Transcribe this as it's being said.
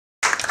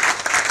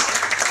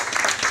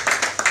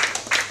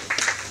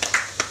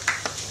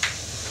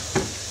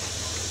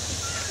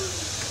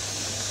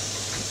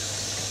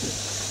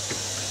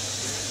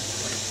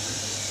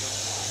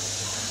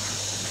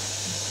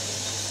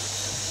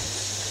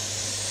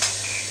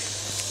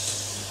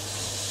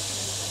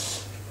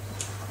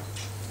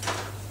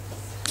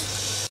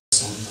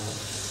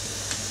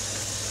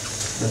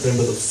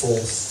November the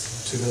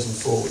 4th,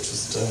 2004, which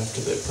is the day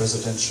after their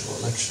presidential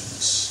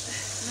elections.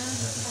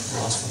 The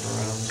last one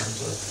around, and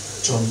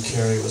John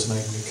Kerry was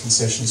making a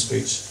concession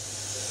speech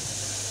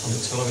on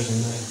the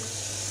television there.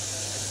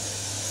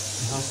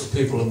 And half the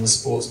people in the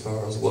sports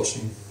bar was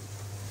watching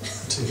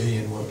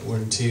TV and were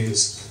in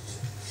tears.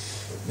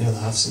 The other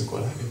half seemed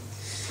quite happy.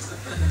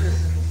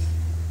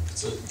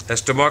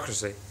 That's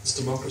democracy. It's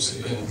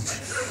democracy, yeah.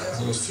 As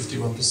long as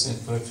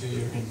 51% vote for you,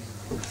 you're in.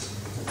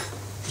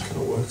 It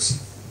kind of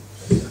works.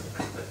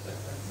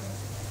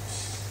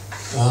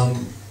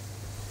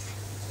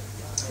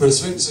 But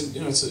it's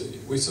you know,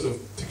 we sort of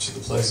picture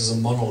the place as a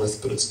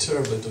monolith, but it's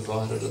terribly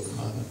divided at the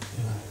moment.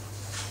 You know,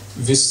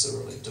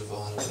 viscerally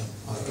divided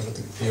over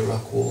the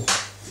Iraq War.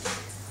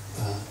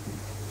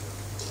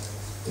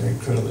 They're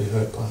incredibly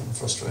hurt by it and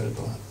frustrated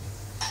by it.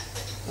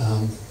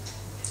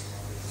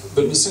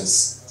 But in a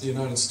sense, the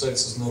United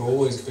States has not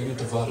always been a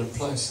divided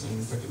place, and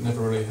in fact it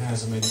never really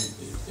has. I mean,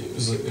 it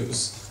was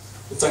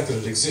the fact that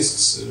it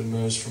exists, it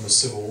emerged from a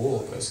civil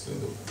war, basically,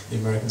 the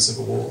American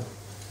Civil War,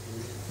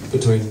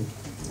 between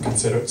the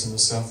Confederates in the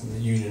South and the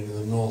Union in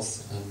the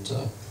North. And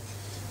the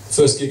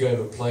first gig I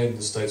ever played in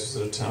the States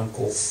was at a town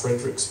called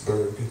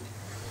Fredericksburg,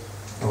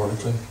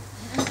 ironically.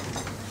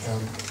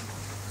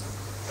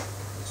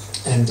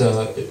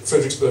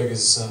 Fredericksburg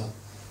is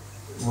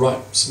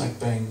right smack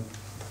bang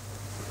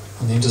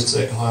on the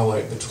interstate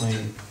highway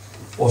between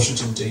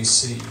Washington,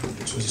 D.C.,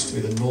 which used to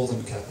be the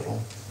northern capital,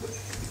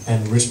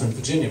 and Richmond,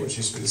 Virginia, which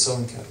used to be the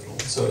southern capital.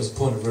 So it was a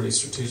point of really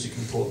strategic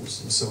importance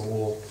in the Civil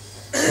War,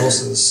 and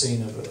also the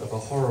scene of a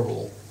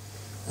horrible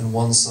and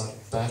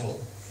one-sided battle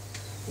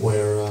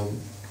where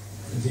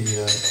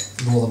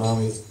the Northern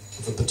Army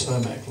of the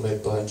Potomac,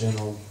 led by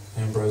General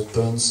Ambrose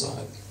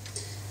Burnside,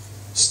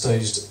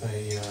 staged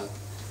a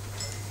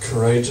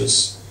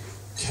courageous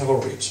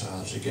cavalry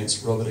charge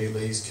against Robert E.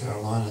 Lee's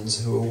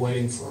Carolinians, who were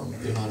waiting for him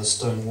behind a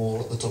stone wall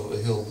at the top of a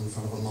hill in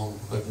front of a long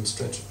open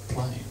stretch of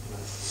plain. You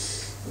know,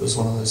 it was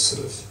one of those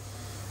sort of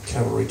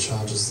cavalry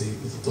charges,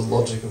 the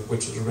logic of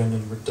which was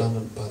rendered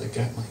redundant by the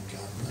Gatling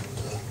gun, and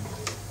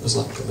it was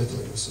like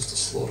Gallipoli, it was just a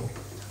slaughter.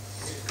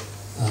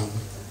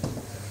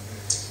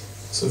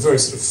 So a very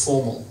sort of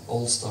formal,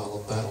 old style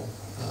of battle,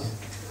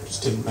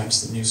 just didn't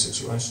match the new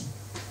situation.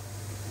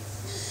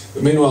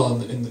 But meanwhile,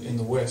 in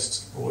the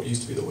West, or what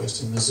used to be the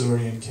West, in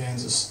Missouri and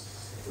Kansas,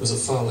 it was a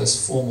far less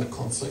formal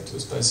conflict. It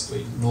was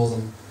basically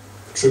northern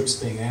troops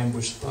being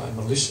ambushed by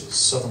militias,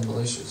 southern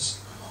militias,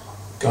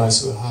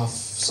 guys who were half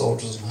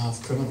soldiers and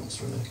half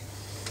criminals, really.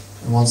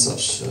 And one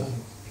such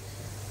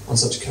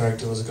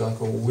character was a guy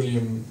called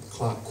William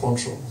Clark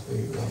Quantrill,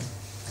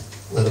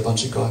 who led a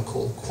bunch of guys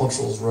called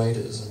Quantrill's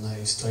Raiders, and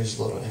they staged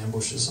a lot of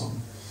ambushes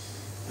on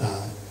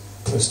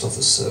post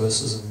office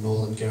services and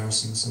northern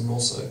garrisons, and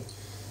also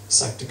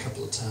sacked a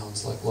couple of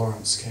towns like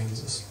Lawrence,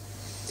 Kansas.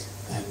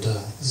 And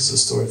this is a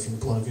story from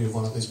the point of view of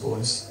one of these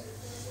boys.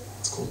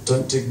 It's called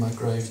Don't Dig My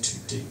Grave Too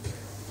Deep.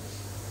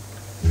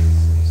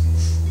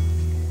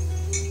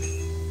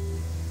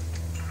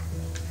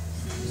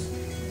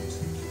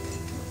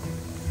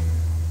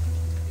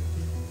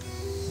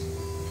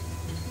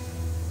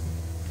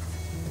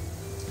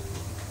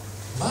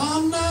 My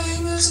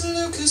name is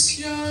Lucas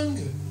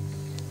Younger.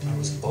 I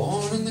was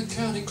born in the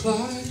County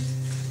Clyde.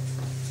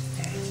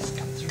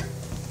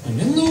 And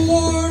in the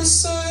war to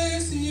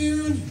save the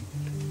Union,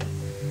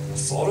 I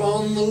fought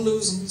on the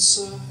losing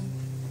side.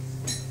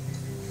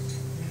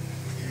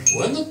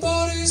 When the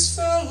bodies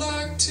fell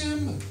like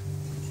timber,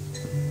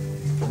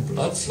 and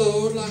blood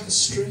flowed like a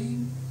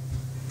stream,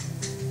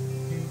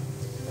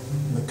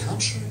 and the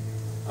country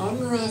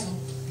unraveled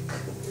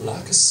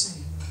like a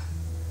seam.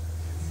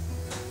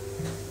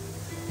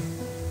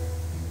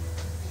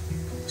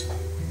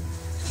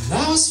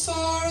 Now as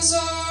far as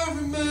I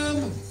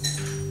remember,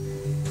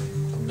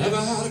 never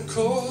had a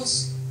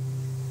cause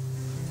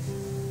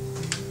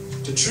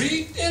to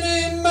treat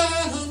any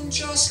man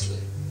unjustly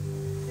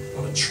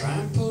or to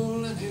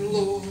trample any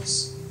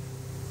laws.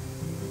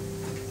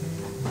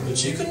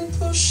 But you can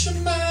push a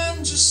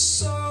man just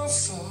so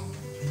far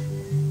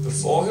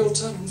before he'll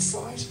turn and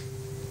fight.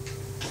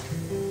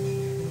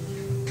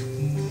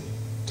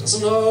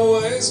 Doesn't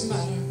always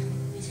matter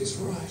if he's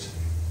right.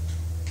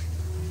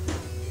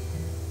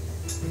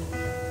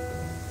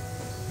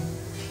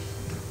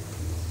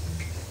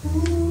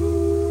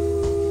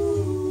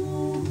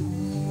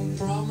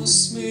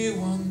 Promise me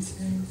one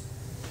thing,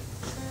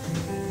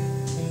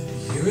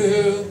 you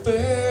will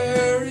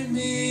bury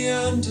me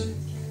under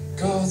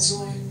God's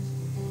wing.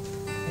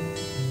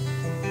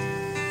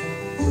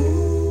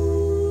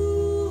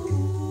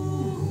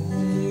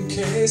 In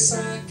case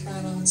I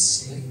cannot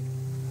sleep,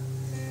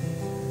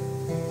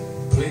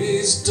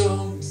 please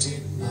don't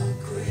dig my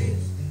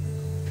grave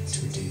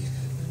too deep.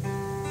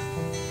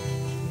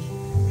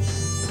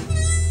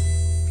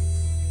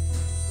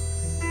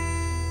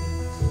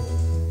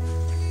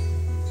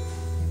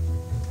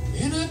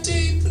 In a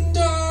deep and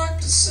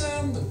dark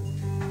December,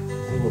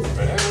 we were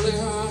barely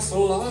half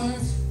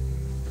alive.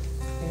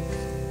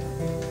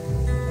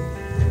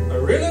 I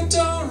really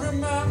don't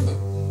remember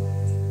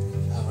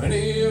how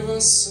any of us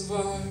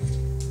survived.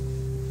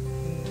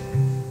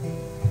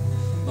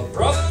 My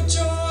brother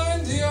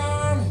joined the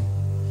army,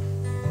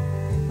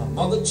 my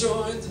mother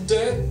joined the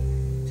dead,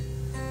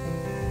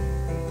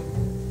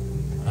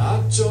 and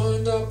I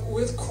joined up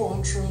with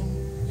Quantrill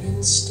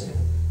instead.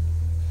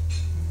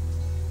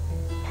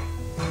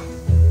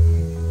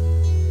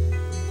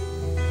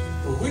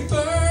 But we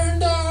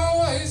burned our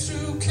way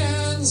through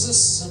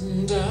Kansas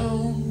and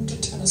down to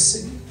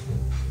Tennessee,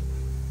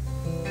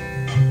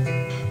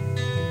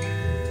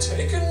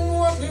 taking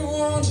what we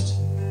wanted,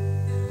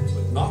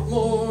 but not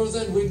more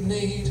than we'd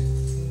need.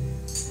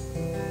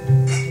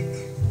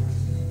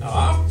 Now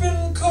I've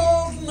been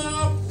called an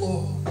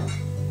outlaw,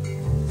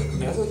 but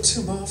never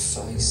to my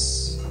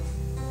face,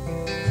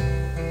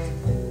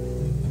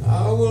 and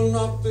I will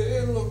not be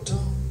looked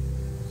on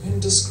in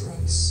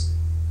disgrace.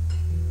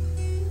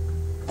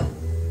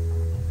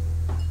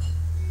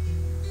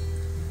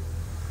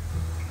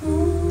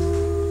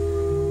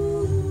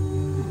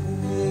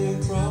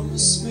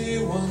 Promise me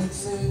one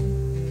thing,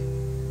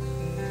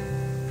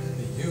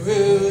 that you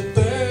will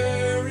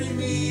bury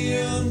me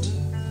under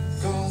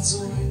God's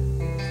wing.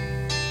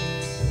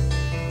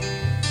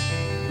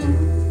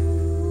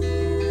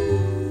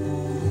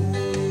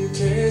 In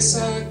case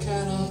I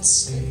cannot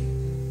see,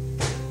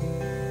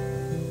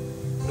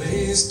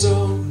 please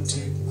don't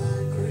dig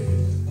my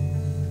grave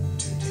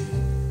too deep.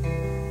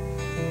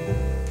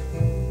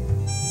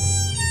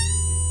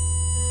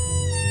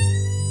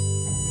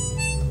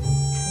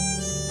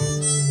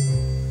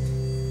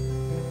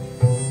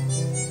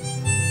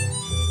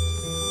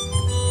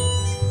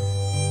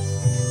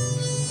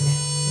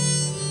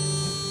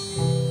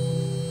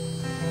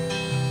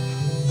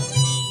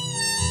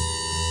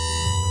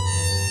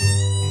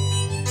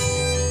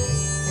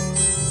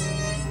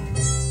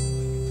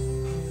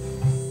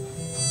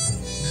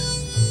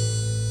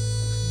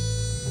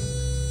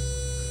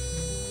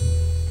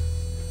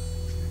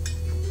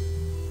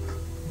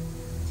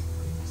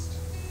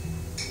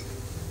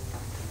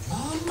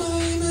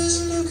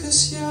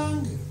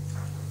 Younger,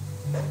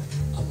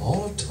 I'm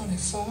all of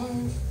 25,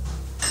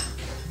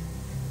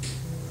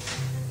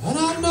 and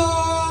I know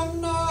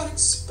I'm not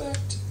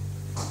expected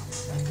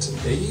to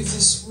leave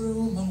this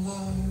room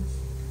alive.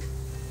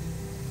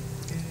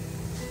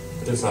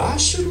 But if I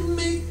should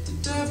meet the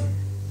devil,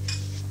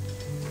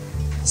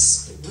 I'll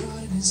spit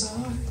right in his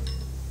eye.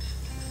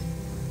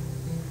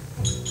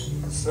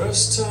 The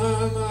first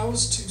time I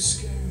was too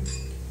scared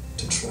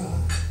to try.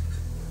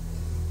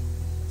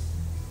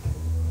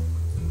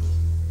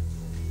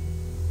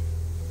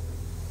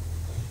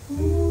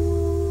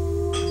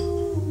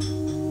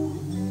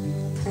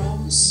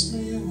 Promise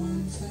me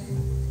one thing,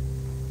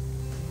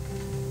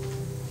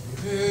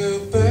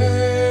 you'll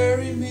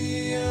bury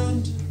me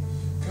under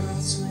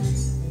God's wing.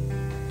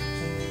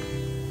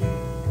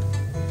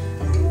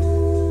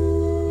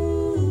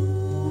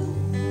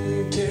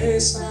 In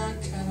case I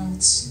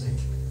cannot sleep,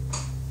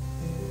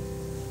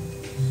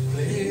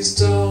 please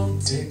don't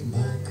dig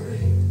my grave.